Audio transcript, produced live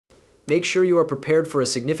Make sure you are prepared for a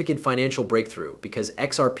significant financial breakthrough because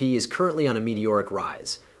XRP is currently on a meteoric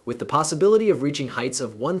rise, with the possibility of reaching heights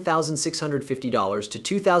of $1,650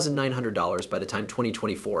 to $2,900 by the time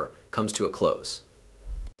 2024 comes to a close.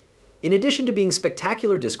 In addition to being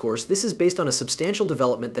spectacular discourse, this is based on a substantial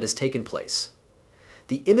development that has taken place.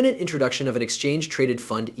 The imminent introduction of an exchange-traded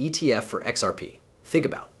fund ETF for XRP. Think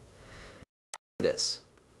about this.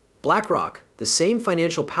 BlackRock, the same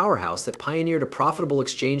financial powerhouse that pioneered a profitable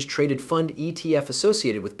exchange-traded fund ETF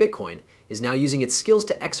associated with Bitcoin, is now using its skills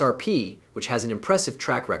to XRP, which has an impressive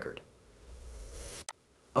track record.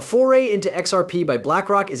 A foray into XRP by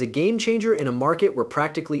BlackRock is a game-changer in a market where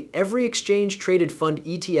practically every exchange-traded fund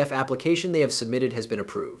ETF application they have submitted has been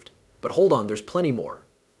approved. But hold on, there's plenty more.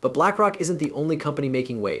 But BlackRock isn't the only company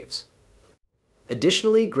making waves.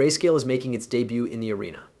 Additionally, Grayscale is making its debut in the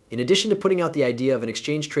arena. In addition to putting out the idea of an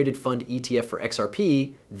exchange-traded fund ETF for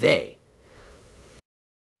XRP, they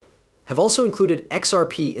have also included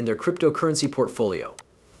XRP in their cryptocurrency portfolio.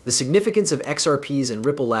 The significance of XRP's and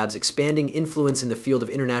Ripple Labs' expanding influence in the field of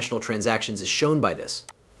international transactions is shown by this.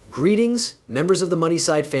 Greetings, members of the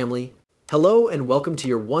Moneyside family. Hello and welcome to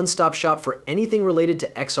your one-stop shop for anything related to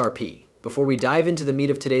XRP. Before we dive into the meat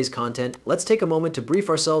of today's content, let's take a moment to brief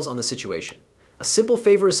ourselves on the situation. A simple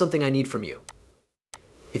favor is something I need from you.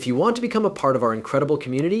 If you want to become a part of our incredible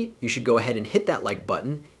community, you should go ahead and hit that like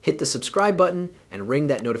button, hit the subscribe button, and ring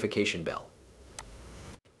that notification bell.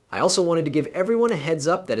 I also wanted to give everyone a heads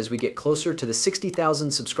up that as we get closer to the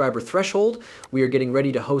 60,000 subscriber threshold, we are getting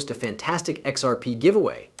ready to host a fantastic XRP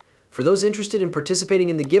giveaway. For those interested in participating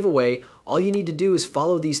in the giveaway, all you need to do is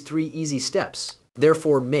follow these 3 easy steps.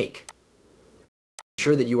 Therefore, make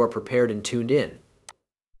sure that you are prepared and tuned in.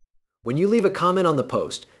 When you leave a comment on the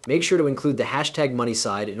post, make sure to include the hashtag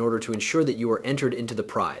Moneyside in order to ensure that you are entered into the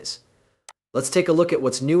prize. Let's take a look at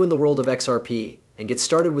what's new in the world of XRP and get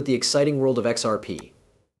started with the exciting world of XRP.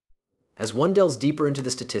 As one delves deeper into the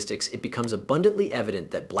statistics, it becomes abundantly evident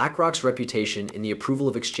that BlackRock's reputation in the approval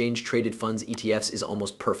of exchange-traded funds ETFs is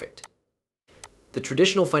almost perfect. The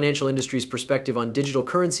traditional financial industry's perspective on digital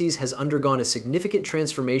currencies has undergone a significant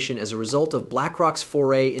transformation as a result of BlackRock's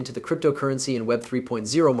foray into the cryptocurrency and Web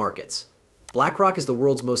 3.0 markets. BlackRock is the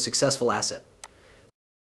world's most successful asset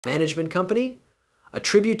management company. A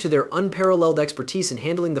tribute to their unparalleled expertise in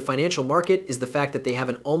handling the financial market is the fact that they have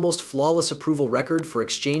an almost flawless approval record for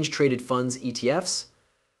exchange-traded funds ETFs.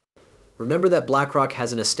 Remember that BlackRock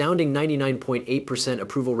has an astounding 99.8%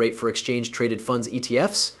 approval rate for exchange-traded funds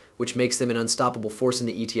ETFs, which makes them an unstoppable force in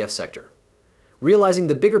the ETF sector. Realizing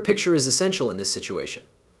the bigger picture is essential in this situation.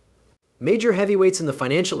 Major heavyweights in the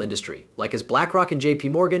financial industry, like as BlackRock and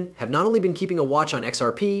JP Morgan, have not only been keeping a watch on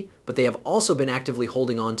XRP, but they have also been actively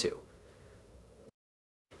holding on to.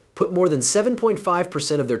 Put more than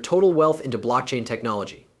 7.5% of their total wealth into blockchain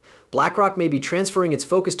technology. BlackRock may be transferring its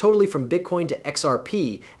focus totally from Bitcoin to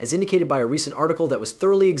XRP, as indicated by a recent article that was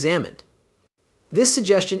thoroughly examined. This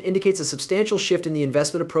suggestion indicates a substantial shift in the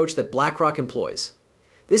investment approach that BlackRock employs.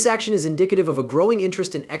 This action is indicative of a growing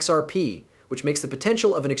interest in XRP, which makes the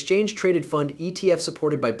potential of an exchange-traded fund ETF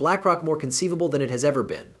supported by BlackRock more conceivable than it has ever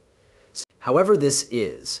been. However, this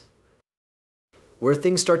is where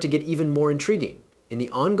things start to get even more intriguing. In the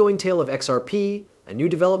ongoing tale of XRP, a new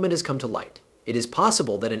development has come to light. It is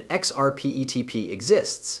possible that an XRP ETP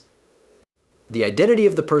exists. The identity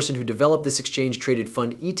of the person who developed this exchange-traded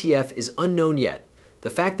fund ETF is unknown yet. The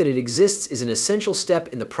fact that it exists is an essential step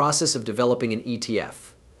in the process of developing an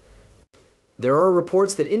ETF. There are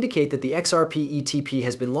reports that indicate that the XRP ETP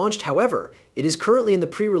has been launched. However, it is currently in the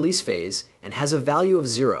pre-release phase and has a value of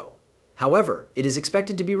 0. However, it is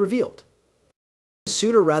expected to be revealed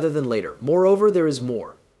sooner rather than later. Moreover, there is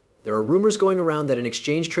more. There are rumors going around that an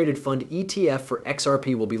exchange-traded fund ETF for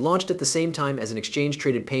XRP will be launched at the same time as an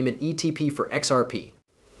exchange-traded payment ETP for XRP.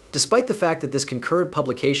 Despite the fact that this concurrent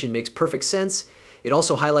publication makes perfect sense, it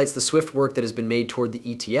also highlights the swift work that has been made toward the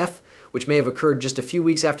ETF, which may have occurred just a few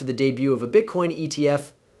weeks after the debut of a Bitcoin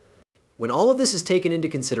ETF. When all of this is taken into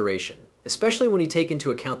consideration, especially when you take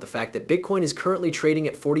into account the fact that Bitcoin is currently trading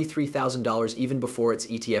at $43,000 even before its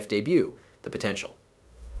ETF debut, the potential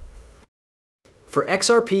for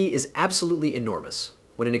XRP is absolutely enormous.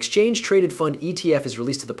 When an exchange-traded fund ETF is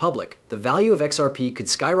released to the public, the value of XRP could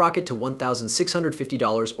skyrocket to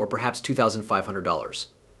 $1,650 or perhaps $2,500.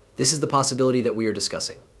 This is the possibility that we are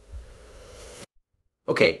discussing.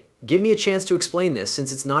 Okay, give me a chance to explain this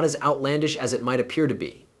since it's not as outlandish as it might appear to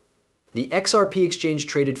be. The XRP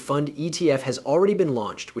exchange-traded fund ETF has already been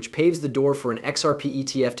launched, which paves the door for an XRP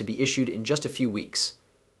ETF to be issued in just a few weeks.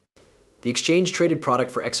 The exchange-traded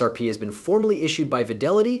product for XRP has been formally issued by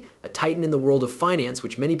Fidelity, a titan in the world of finance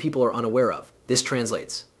which many people are unaware of. This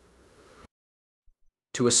translates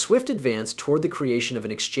to a swift advance toward the creation of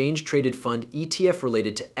an exchange-traded fund ETF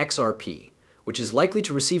related to XRP, which is likely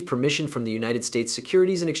to receive permission from the United States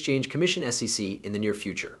Securities and Exchange Commission (SEC) in the near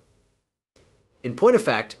future. In point of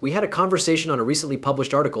fact, we had a conversation on a recently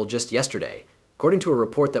published article just yesterday. According to a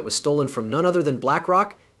report that was stolen from none other than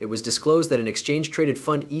BlackRock, it was disclosed that an exchange-traded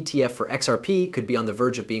fund ETF for XRP could be on the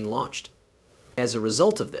verge of being launched. As a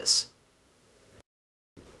result of this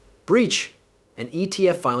breach, an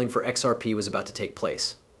ETF filing for XRP was about to take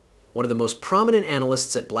place. One of the most prominent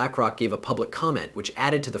analysts at BlackRock gave a public comment which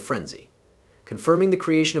added to the frenzy, confirming the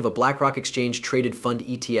creation of a BlackRock exchange-traded fund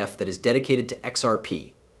ETF that is dedicated to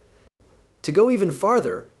XRP. To go even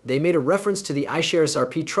farther, they made a reference to the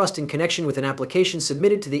xrp trust in connection with an application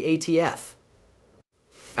submitted to the ATF.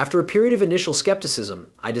 After a period of initial skepticism,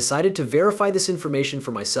 I decided to verify this information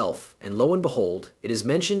for myself, and lo and behold, it is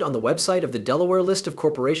mentioned on the website of the Delaware list of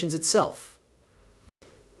corporations itself.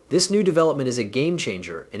 This new development is a game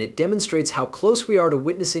changer, and it demonstrates how close we are to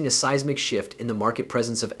witnessing a seismic shift in the market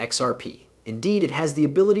presence of XRP. Indeed, it has the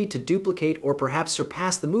ability to duplicate or perhaps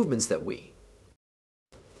surpass the movements that we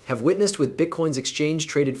have witnessed with Bitcoin's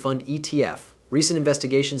exchange-traded fund ETF. Recent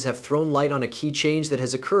investigations have thrown light on a key change that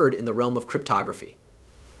has occurred in the realm of cryptography.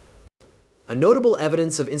 A notable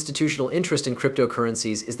evidence of institutional interest in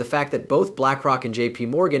cryptocurrencies is the fact that both BlackRock and JP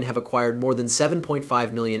Morgan have acquired more than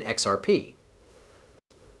 7.5 million XRP.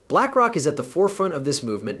 BlackRock is at the forefront of this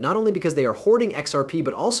movement not only because they are hoarding XRP,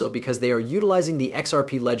 but also because they are utilizing the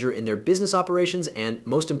XRP ledger in their business operations and,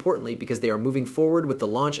 most importantly, because they are moving forward with the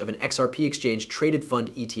launch of an XRP exchange-traded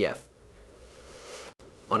fund ETF.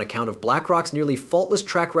 On account of BlackRock's nearly faultless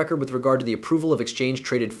track record with regard to the approval of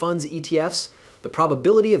exchange-traded funds ETFs, the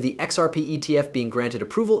probability of the XRP ETF being granted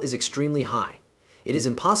approval is extremely high. It is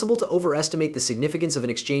impossible to overestimate the significance of an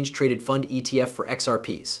exchange-traded fund ETF for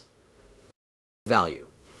XRPs. Value.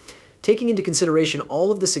 Taking into consideration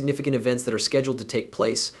all of the significant events that are scheduled to take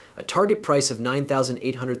place, a target price of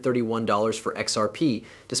 $9,831 for XRP,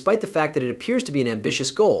 despite the fact that it appears to be an ambitious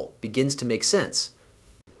goal, begins to make sense.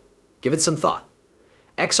 Give it some thought.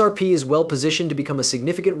 XRP is well positioned to become a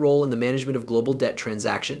significant role in the management of global debt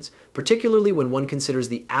transactions, particularly when one considers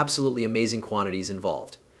the absolutely amazing quantities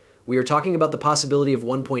involved. We are talking about the possibility of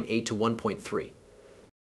 1.8 to 1.3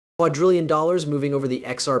 quadrillion dollars moving over the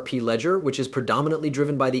XRP ledger, which is predominantly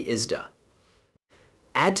driven by the ISDA.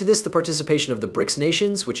 Add to this the participation of the BRICS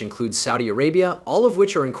nations, which includes Saudi Arabia, all of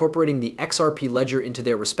which are incorporating the XRP ledger into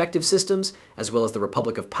their respective systems, as well as the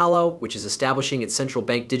Republic of Palau, which is establishing its central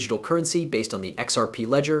bank digital currency based on the XRP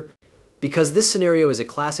ledger. Because this scenario is a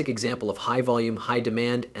classic example of high volume, high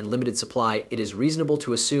demand, and limited supply, it is reasonable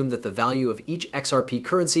to assume that the value of each XRP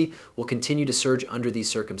currency will continue to surge under these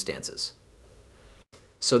circumstances.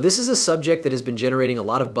 So this is a subject that has been generating a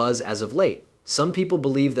lot of buzz as of late. Some people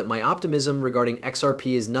believe that my optimism regarding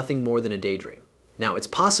XRP is nothing more than a daydream. Now, it's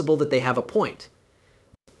possible that they have a point.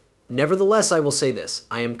 Nevertheless, I will say this.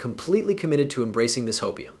 I am completely committed to embracing this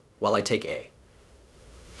hopium while I take a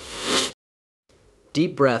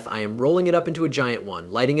deep breath. I am rolling it up into a giant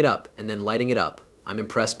one, lighting it up, and then lighting it up. I'm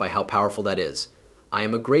impressed by how powerful that is. I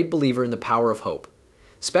am a great believer in the power of hope.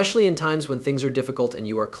 Especially in times when things are difficult and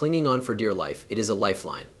you are clinging on for dear life, it is a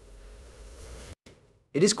lifeline.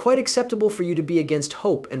 It is quite acceptable for you to be against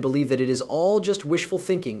hope and believe that it is all just wishful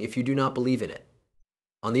thinking if you do not believe in it.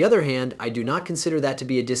 On the other hand, I do not consider that to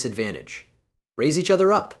be a disadvantage. Raise each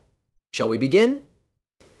other up. Shall we begin?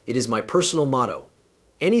 It is my personal motto.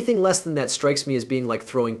 Anything less than that strikes me as being like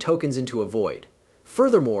throwing tokens into a void.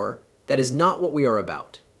 Furthermore, that is not what we are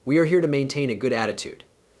about. We are here to maintain a good attitude.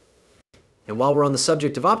 And while we're on the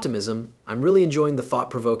subject of optimism, I'm really enjoying the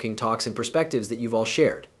thought-provoking talks and perspectives that you've all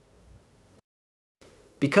shared.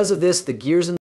 Because of this, the gears in